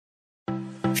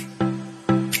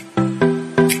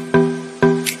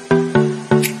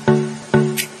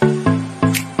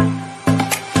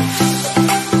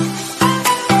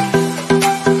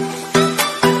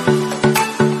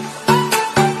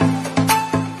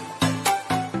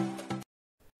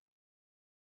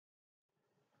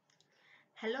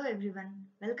Hello everyone,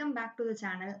 welcome back to the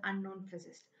channel Unknown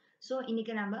Physicist. So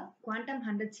இன்னைக்கு நம்ம Quantum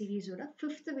 100 series ஓட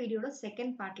 5th வீடியோட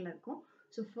second partல இருக்கும்.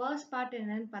 So first part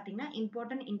என்னன்னு பார்த்தீங்கன்னா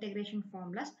important integration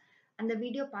formulas. அந்த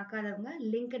வீடியோ பார்க்காதவங்க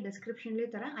லிங்க்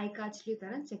டிஸ்கிரிப்ஷன்லயும் தரேன், iCardsலயும்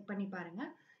தரேன், செக் பண்ணி பாருங்க.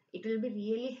 It will be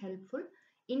really helpful.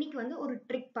 இன்னைக்கு வந்து ஒரு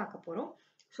ட்ரிக் பார்க்க போறோம்.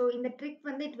 So இந்த ட்ரிக்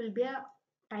வந்து it will be a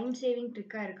time saving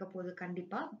ட்ரிக்கா இருக்க போகுது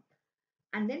கண்டிப்பா.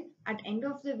 And then at end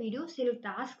of the video சில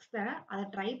tasks தரேன், அதை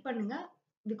ட்ரை பண்ணுங்க.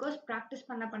 பிகாஸ் ப்ராக்டிஸ்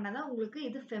பண்ணதான் உங்களுக்கு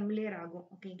இது ஃபெமிலியர் ஆகும்.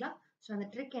 ஓகேங்களா? ஸோ அந்த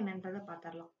ட்ரிக் என்னன்றதை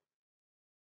பார்த்துடலாம்.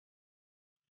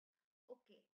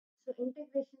 ஓகே, ஸோ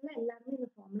இன்டெகிரேஷன்ல எல்லாருமே இந்த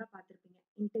ஃபார்முலா பார்த்துருப்பீங்க.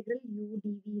 Integral u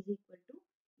dv is equal to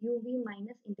uv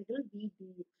minus integral v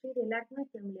dv. So இது எல்லாருக்குமே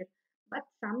ஃபெமிலியர். பட்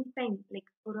சம்டைம்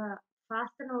லைக் ஒரு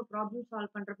ஃபாஸ்ட்டாக நம்ம ப்ராப்ளம்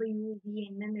சால்வ் பண்ணுறப்ப uv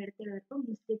என்னன்னு எடுத்து எழுதுறப்போ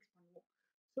மிஸ்டேக்ஸ் பண்ணுவோம்.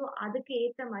 ஸோ அதுக்கு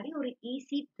ஏற்ற மாதிரி ஒரு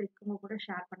ஈஸி ட்ரிக் உங்க கூட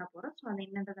ஷேர் பண்ண போகிறோம். ஸோ அது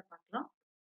என்னன்றதை பார்க்கலாம்.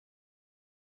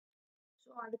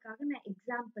 ஸோ அதுக்காக நான்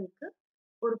எக்ஸாம்பிளுக்கு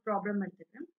ஒரு ப்ராப்ளம்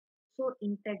எடுத்துக்கிறேன். So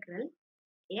integral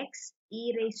X E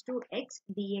rice to X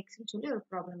டிஎக்ஸ்ன்னு சொல்லி ஒரு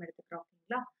ப்ராப்ளம் எடுத்துக்கிறோம்.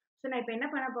 ஓகேங்களா? ஸோ நான் இப்போ என்ன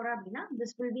பண்ண போறேன் அப்படின்னா,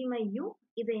 this will be my you,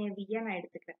 இதை என் வியா நான்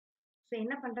எடுத்துக்கிறேன். ஸோ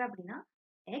என்ன பண்றேன் அப்படின்னா,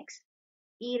 எக்ஸ்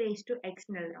இ ரைஸ் டு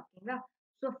எக்ஸ்ன்னு எழுதுறேன். ஓகேங்களா?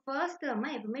 ஸோ ஃபர்ஸ்ட்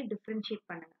டேர்மை எப்பவுமே டிஃபரன்ஷியேட்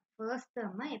பண்ணுங்க. ஃபர்ஸ்ட்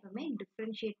டேர்மை எப்பவுமே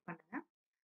டிஃபரன்ஷியேட் பண்ணுங்க.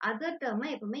 அதர்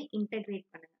டேர்மை எப்பவுமே இன்டெகிரேட்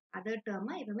பண்ணுங்க. அதர்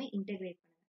டேர்மை எப்பவுமே இன்டெகிரேட்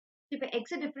பண்ணுங்க. இப்போ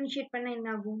எக்ஸை டிஃபரன்ஷியேட் பண்ண என்ன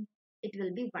ஆகும்? It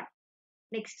will be 1.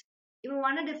 Next, இப்போ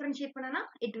 1 differentiate பண்ணனா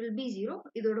it will be 0.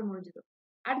 இதோட முடிஞ்சிடும்.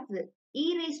 அடுத்து e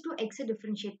raised to x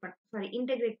differentiate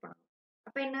integrate பண்ணணும்.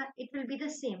 அப்ப என்ன? It will be the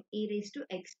same, e raised to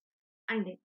x. And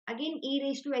then again e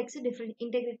raised to x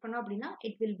integrate பண்ணோம் அப்படின்னா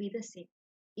it will be the same.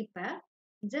 இப்ப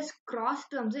just cross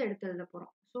terms எடுத்து எழுத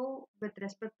போறோம். So with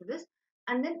respect to this,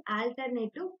 and then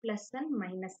alternative plus and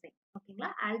minus sign.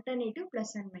 ஓகேங்களா? Alternative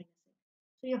plus and minus sign.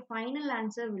 So your final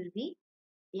answer will be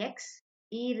x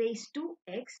e raised to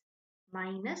x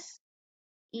minus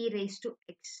e raised to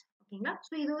x. ஓகேங்களா?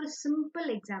 So இது ஒரு simple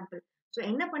example. So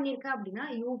என்ன பண்ணியிருக்கேன் அப்படின்னா,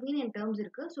 யூவின்னு என் terms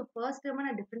இருக்கு. So first டேர்மை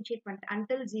நான் டிஃபரன்ஷியேட் பண்ணிட்டேன்,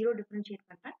 அன்டில் 0 டிஃபரன்ஷியேட்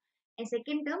பண்ணுறேன். என்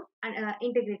செகண்ட் டேர்ம்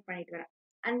இன்டெகிரேட் பண்ணிட்டு வரேன்.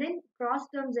 அண்ட் தென் கிராஸ்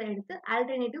டேர்ம்ஸை எடுத்து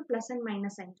ஆல்டர்னேட்டிவ் பிளஸ் அண்ட்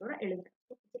மைனஸ் சைன்ஸோட எழுதுறேன்.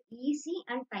 Easy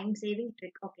and time saving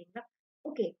trick. ஓகேங்களா?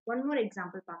 ஓகே, ஒன் மோர்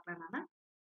எக்ஸாம்பிள் பார்க்கலாம். நாம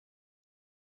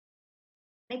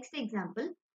next example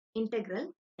integral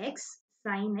X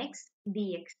sin x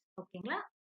dx. ஓகேங்களா?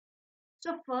 ஸோ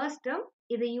ஃபர்ஸ்ட் டேர்ம்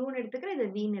இதை யூன்னு எடுத்துக்கிறேன், இதை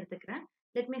வின்னு எடுத்துக்கிறேன்.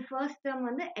 லெட் மீ ஃபர்ஸ்ட் டேர்ம்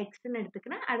வந்து எக்ஸ்ன்னு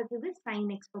எடுத்துக்கிறேன், அடுத்தது sin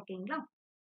x. ஓகேங்களா?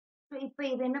 ஸோ இப்போ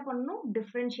இது என்ன பண்ணணும்?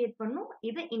 டிஃபரன்ஷியேட் பண்ணும்,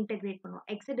 இதை இன்டெகிரேட் பண்ணும்.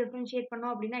 எக்ஸை டிஃபரன்ஷியேட்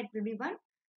பண்ணோம் அப்படின்னா it will be 1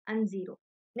 and 0.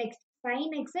 Next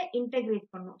sin x-ஐ integrate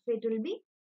பண்ணும். So it will be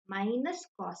minus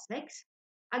cos X.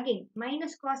 Again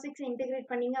minus cos எக்ஸை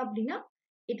இன்டெகிரேட் பண்ணீங்க அப்படின்னா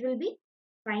it will be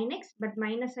sin x, but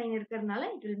minus sign இருக்கிறதுனால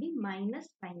it will be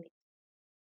minus sin x.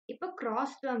 இப்போ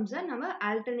cross டேர்ம்ஸை நம்ம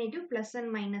alternative plus and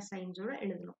minus சைன்ஸோட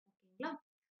எழுதணும். ஓகேங்களா?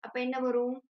 அப்போ என்ன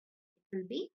வரும்? It will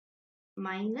be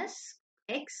minus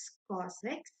X cos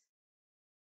X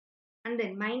and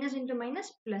then minus into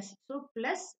minus plus, so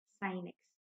plus sine x.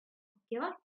 ஓகேவா?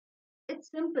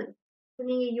 It's simple. So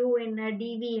நீங்க you என்ன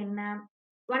டிவி என்ன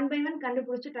ஒன் பை ஒன்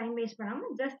கண்டுபிடிச்சு டைம் வேஸ்ட்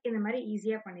பண்ணாம ஜஸ்ட் இந்த மாதிரி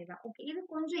ஈஸியா பண்ணிடலாம். ஓகே, இது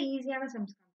கொஞ்சம் ஈஸியான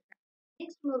சம்ஸ் காமிச்சிருக்கேன்.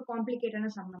 நெக்ஸ்ட் ஒரு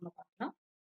காம்ப்ளிகேட்டான சம் நம்ம பார்க்கலாம்.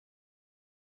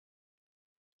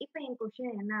 இப்போ என்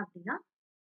கொஸ்டின் என்ன அப்படின்னா,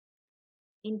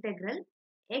 integral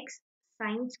X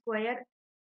sine square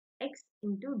X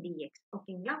into dx.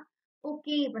 ஓகேங்களா?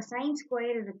 ஓகே, இப்போ சைன்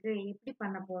ஸ்கொயர் இருக்கு, எப்படி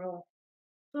பண்ண போறோம்?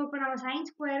 ஸோ இப்போ நம்ம sine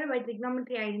square by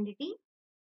trigonometry identity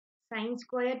sine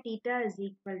square theta is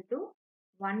equal to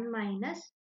 1 minus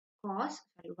cos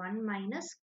 2x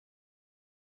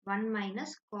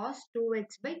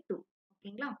by 2.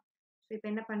 ஓகேங்களா? ஸோ இப்போ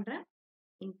என்ன பண்றேன்?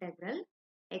 Integral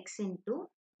X into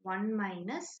 1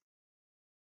 minus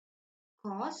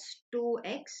cos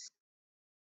 2x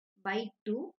by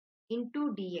 2 into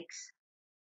dx.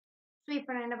 So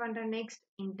இப்போ நான் என்ன பண்றேன்? next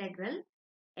integral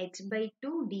x by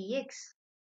 2 dx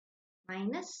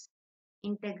minus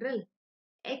integral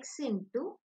x into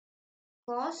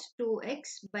cos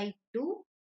 2x by 2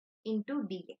 into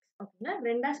dx. ஓகேங்களா?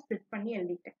 ரெண்டா ஸ்ப்ளிட் பண்ணி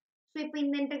எழுதிட்டேன். ஸோ இப்போ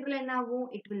இந்த இன்டெக்ரல் என்ன ஆகும்?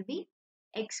 it will be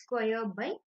x square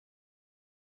by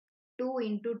 2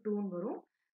 into 2 வரும்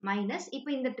மைனஸ். இப்போ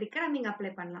இந்த ட்ரிக்கை நம்ம இங்க அப்ளை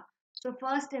பண்ணலாம். ஸோ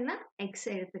ஃபர்ஸ்ட் என்ன? எக்ஸ்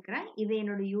எடுத்துக்கிறேன், இது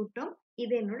என்னோட யூ டேர்ம்,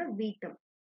 இது என்னோட we term.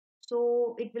 So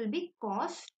it will be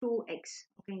cos 2x.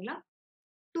 ஓகேங்களா?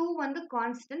 2 வந்து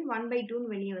கான்ஸ்டன்ட், 1 by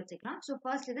 2ன்னு வெளியே வச்சுக்கலாம். ஸோ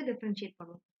ஃபர்ஸ்ட் இதை டிஃபரன்ஷியேட்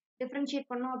பண்ணுவோம். டிஃபரன்ஷியேட்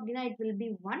பண்ணோம் அப்படின்னா it will be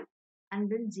 1 and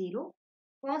then 0.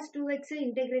 Cos 2x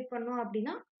integrate பண்ணோம்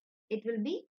அப்படின்னா it will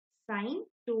be sin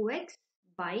 2x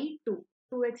by 2.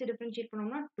 2x differentiate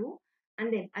பண்ணோம்னா 2 and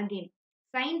then again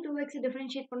sin 2x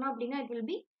differentiate பண்ணோம் அப்படின்னா it will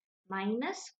be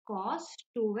minus cos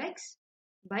 2x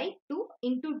by 2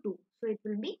 into 2. So it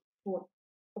will be 4.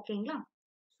 ஓகேங்களா?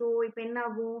 So இப்போ என்ன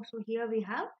ஆகும்? So here we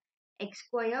have x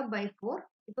square by 4.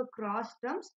 இப்போ cross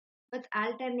terms with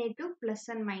alternative plus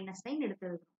and minus sign எடுத்து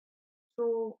எழுதுறோம். So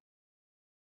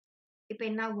இப்போ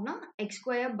என்ன ஆகும்னா x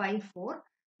square by 4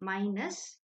 minus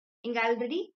இங்க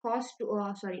ஆல்ரெடி cos 2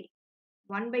 sorry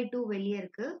 1 by 2 வெளியே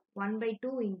இருக்கு. 1 by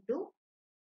 2 into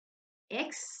x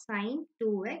sin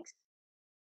 2x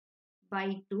by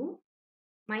 2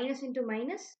 minus into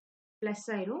minus plus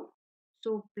ஆயிரும்.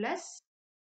 So plus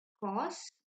cos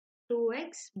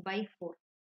 2x by 4.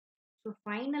 So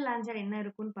final answer என்ன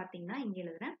இருக்கும்னு பார்த்தீங்கன்னா இங்க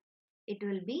எழுதுறேன். It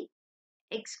will be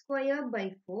x square by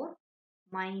 4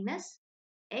 minus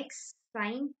x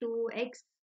sin 2x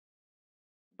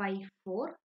by 4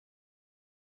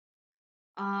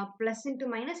 plus into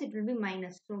minus it will be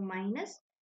minus. So minus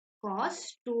cos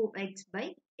 2x by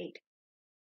 8.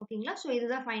 ஓகேங்களா? So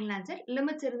இதுதான் final answer.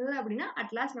 Limits இருந்தது அப்படின்னா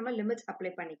at last நம்ம லிமிட்ஸ்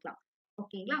அப்ளை பண்ணிக்கலாம்.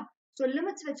 ஓகேங்களா? So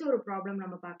limits வச்சு ஒரு problem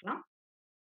நம்ம பார்க்கலாம்.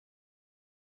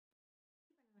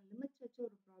 லிமிட்ஸ் வச்சு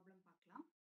ஒரு ப்ராப்ளம் பார்க்கலாம்.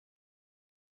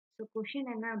 ஸோ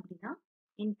கொஷின் என்ன அப்படின்னா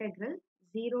integral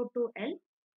 0 to L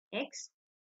x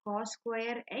cos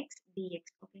square x dx.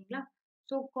 ஓகேங்களா?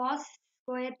 ஸோ cos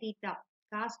square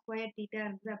theta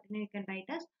இருந்தது அப்படின்னா you can write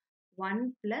as 1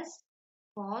 plus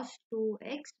cos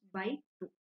 2x by 2.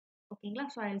 ஓகேங்களா?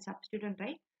 So I will substitute and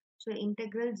write. So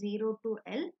integral 0 to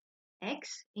L x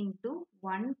into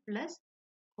 1 plus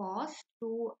cos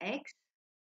 2x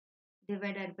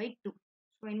divided by 2.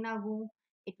 So என்ன ஆகும்?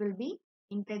 It will be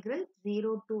integral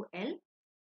 0 to L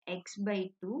x by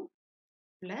 2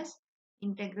 plus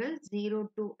integral 0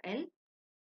 to L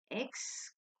x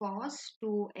cos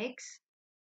 2x.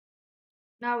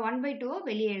 நான் 1 by 2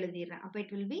 வெளியே எழுதிடுறேன். அப்போ it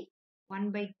will be 1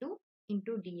 by 2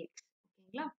 into dx.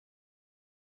 ஓகேங்களா?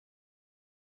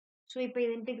 So இப்போ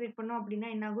இது integrate பண்ணோம் அப்படின்னா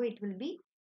என்ன ஆகும்? It will be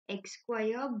X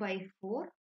square by 4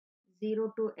 0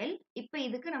 to L. இப்போ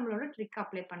இதுக்கு நம்மளோட ட்ரிக்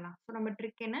அப்ளை பண்ணலாம். ஸோ நம்ம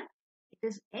ட்ரிக் என்ன? இட்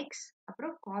இஸ் எக்ஸ்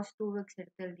அப்புறம் காஸ் 2x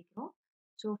எடுத்து எழுதிக்கிறோம்.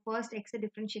 ஸோ ஃபர்ஸ்ட் எக்ஸை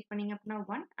டிஃப்ரென்ஷியேட் பண்ணீங்க அப்படின்னா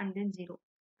 1 அண்ட் தென் 0.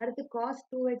 அடுத்து காஸ்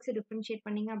 2x டிஃப்ரென்ஷியேட்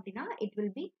பண்ணீங்க அப்படின்னா it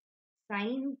will be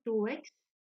sign 2x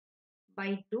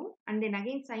by 2 and then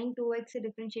again sin 2x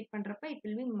differentiate பண்றப்ப it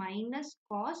will be minus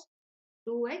cos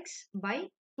 2x by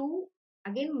 2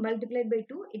 again multiplied by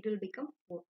 2 it will become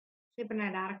 4. So இப்போ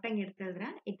நான் டைரக்டா இங்க எடுத்து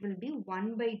எழுதுறேன். It will be 1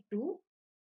 by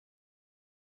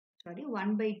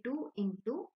 2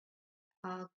 into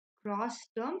cross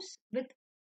terms with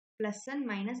plus and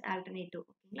minus alternative.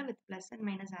 ஓகேங்களா? with plus and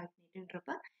minus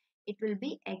alternative it will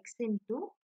be x into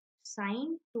sin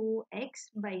 2x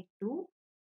by 2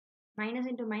 minus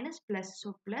into minus plus. So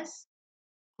plus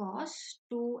cos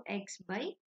 2x by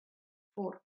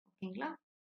 4. ஓகேங்களா?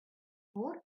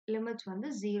 4 limits வந்து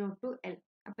 0 to L.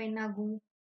 அப்ப என்ன ஆகும்?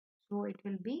 So it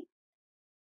will be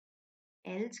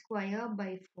L square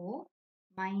by 4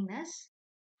 minus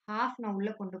half நான்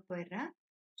உள்ள கொண்டு போயிடுறேன்.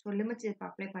 So limits இப்போ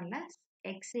அப்ளை பண்ணல.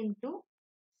 x into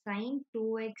sin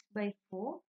 2x by 4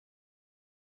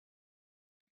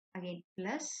 again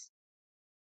plus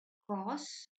cos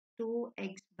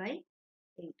 2x by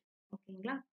 8.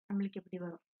 ஓகேங்களா? நம்மளுக்கு எப்படி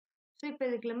வரும்? ஸோ இப்போ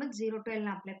இதுக்கு லிமிட் 0 to L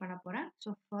நான் அப்ளை பண்ண போகிறேன். ஸோ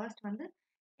ஃபர்ஸ்ட் வந்து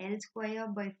L square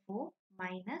by 4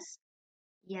 minus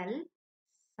L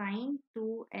sin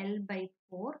 2L by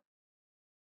 4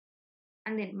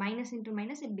 and then minus into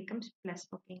minus it becomes plus.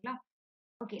 ஓகேங்களா?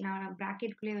 ஓகே நான்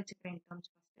ப்ராக்கெட்குள்ளே வச்சுக்கிறேன் terms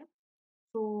first.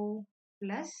 So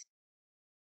plus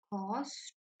cos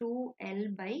 2L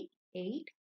by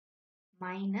 8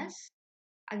 minus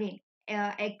again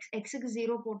xக்கு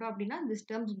 0 போட்டோம் அப்படின்னா this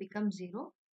terms become 0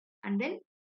 and then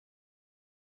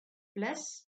plus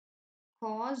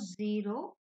cos 0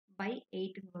 by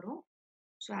 8 வரும்.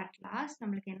 So at last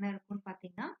நம்மளுக்கு என்ன இருக்கும்னு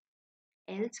பார்த்தீங்கன்னா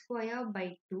L square by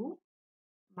 2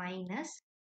 minus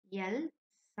L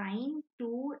sin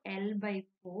 2L by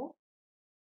 4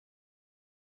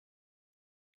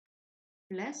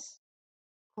 plus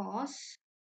cos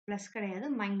plus கிடையாது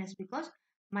minus because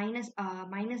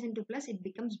minus into plus it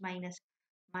becomes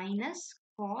minus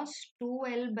cos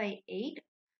 2L by 8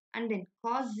 and then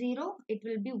cos 0 it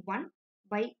will be 1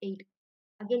 by 8.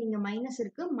 again இங்க minus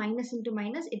இருக்கு minus into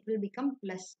minus it will become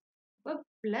plus. இப்போ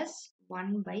plus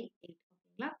 1 by 8.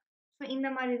 ஓகேங்களா? So இந்த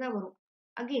மாதிரி தான் வரும்.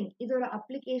 again இதோட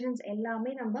applications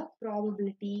எல்லாமே நம்ம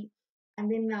probability and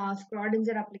then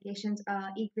Schrödinger applications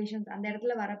equations அந்த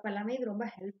இடத்துல வரப்ப எல்லாமே இது ரொம்ப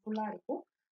ஹெல்ப்ஃபுல்லா இருக்கும்.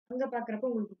 அங்க பாக்குறப்ப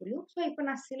உங்களுக்கு புரியும். ஸோ இப்போ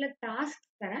நான் சில டாஸ்க்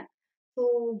தரேன். ஸோ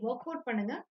ஒர்க் அவுட்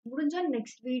பண்ணுங்க. முடிஞ்சா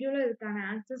நெக்ஸ்ட் வீடியோல இதுக்கான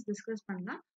ஆன்சர்ஸ் டிஸ்கஸ்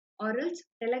பண்ணலாம். ஆர்எல்ஸ்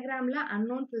டெலிகிராம்ல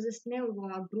அன்னோன் பிசிக்ஸ்னே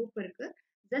ஒரு குரூப் இருக்கு.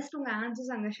 ஜஸ்ட் உங்க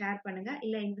ஆன்சர்ஸ் அங்க ஷேர் பண்ணுங்க.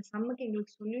 இல்ல இந்த சம்முக்கு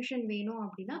எங்களுக்கு சொல்யூஷன் வேணும்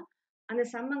அப்படின்னா அந்த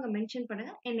சம் அங்க மென்ஷன்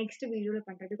பண்ணுங்க. நெக்ஸ்ட் வீடியோல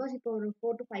பண்றேன். பிகாஸ் இப்போ ஒரு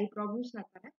 4 to 5 ப்ராப்ளம்ஸ்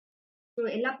நான் தரேன். ஸோ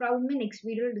எல்லா ப்ராப்ளமுமே நெக்ஸ்ட்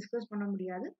வீடியோல டிஸ்கஸ் பண்ண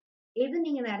முடியாது. எது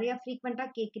நீங்க நிறைய ஃப்ரீக்வெண்டா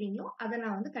கேட்குறீங்களோ அதை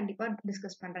நான் வந்து கண்டிப்பா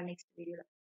டிஸ்கஸ் பண்றேன் நெக்ஸ்ட் வீடியோல.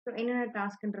 ஸோ என்னென்ன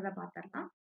டாஸ்க்ன்றதை பார்த்துடலாம்.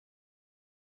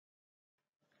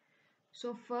 ஸோ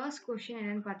ஃபர்ஸ்ட் கொஸ்டின்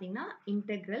என்னன்னு பார்த்தீங்கன்னா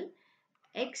integral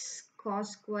X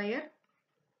cos square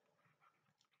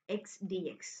X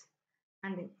dx.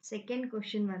 And then second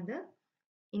question வந்து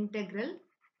integral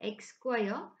X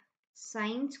square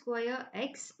sine square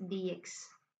X dx.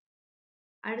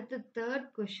 அடுத்து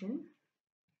third question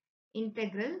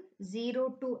integral 0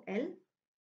 to L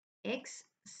x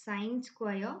sin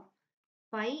square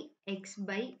pi x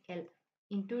by L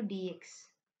into dx.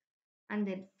 And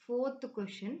then fourth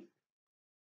question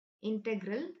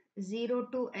integral 0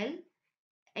 to L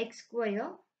x square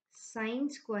sin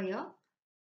square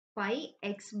pi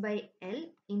x by L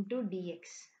into dx.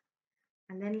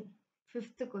 And then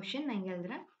fifth question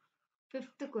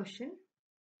fifth question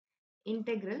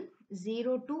integral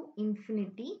 0 to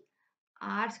infinity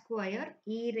r square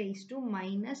e raised to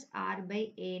minus r by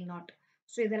a naught.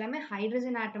 So இதெல்லாமே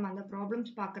hydrogen atom அந்த problems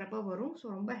பார்க்குறப்ப வரும். So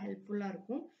ரொம்ப ஹெல்ப்ஃபுல்லாக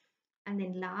இருக்கும். And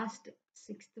then last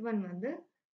sixth one வந்து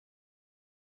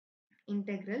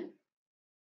integral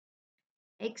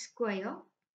X square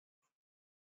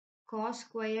cos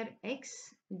square X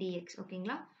dx.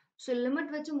 ஓகேங்களா? So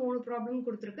limit வச்சு 3 ப்ராப்ளம்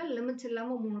கொடுத்துருக்கேன், லிமிட்ஸ்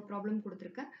இல்லாமல் 3 ப்ராப்ளம்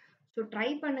கொடுத்துருக்கேன். ஸோ ட்ரை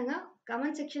பண்ணுங்க.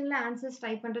 கமெண்ட் செக்ஷனில் ஆன்சர்ஸ்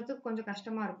டைப் பண்ணுறதுக்கு கொஞ்சம்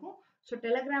கஷ்டமாக இருக்கும். ஸோ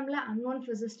டெலகிராமில் அன்னோன்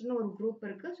ஃபிசிஸ்ட்னு ஒரு குரூப்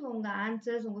இருக்குது. ஸோ உங்கள்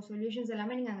ஆன்சர்ஸ் உங்கள் சொல்யூஷன்ஸ்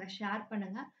எல்லாமே நீங்கள் அங்கே ஷேர்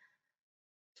பண்ணுங்கள்.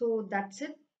 So that's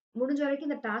it. முடிஞ்ச வரைக்கும்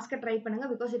இந்த டாஸ்க்கை ட்ரை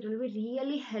பண்ணுங்கள். Because it will be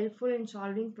really helpful in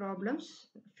solving problems.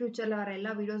 ஃபியூச்சரில் வர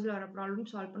எல்லா வீடியோஸில் வர ப்ராப்ளம்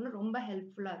சால்வ் பண்ண ரொம்ப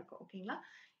ஹெல்ப்ஃபுல்லாக இருக்கும். ஓகேங்களா?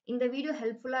 இந்த வீடியோ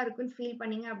ஹெல்ப்ஃபுல்லாக இருக்குன்னு ஃபீல்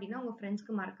பண்ணீங்க அப்படின்னா உங்கள்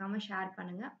ஃப்ரெண்ட்ஸ்க்கு மறக்காமல் ஷேர்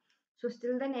பண்ணுங்கள். So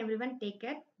still then every one take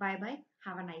care. By by.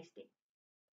 Have a nice day.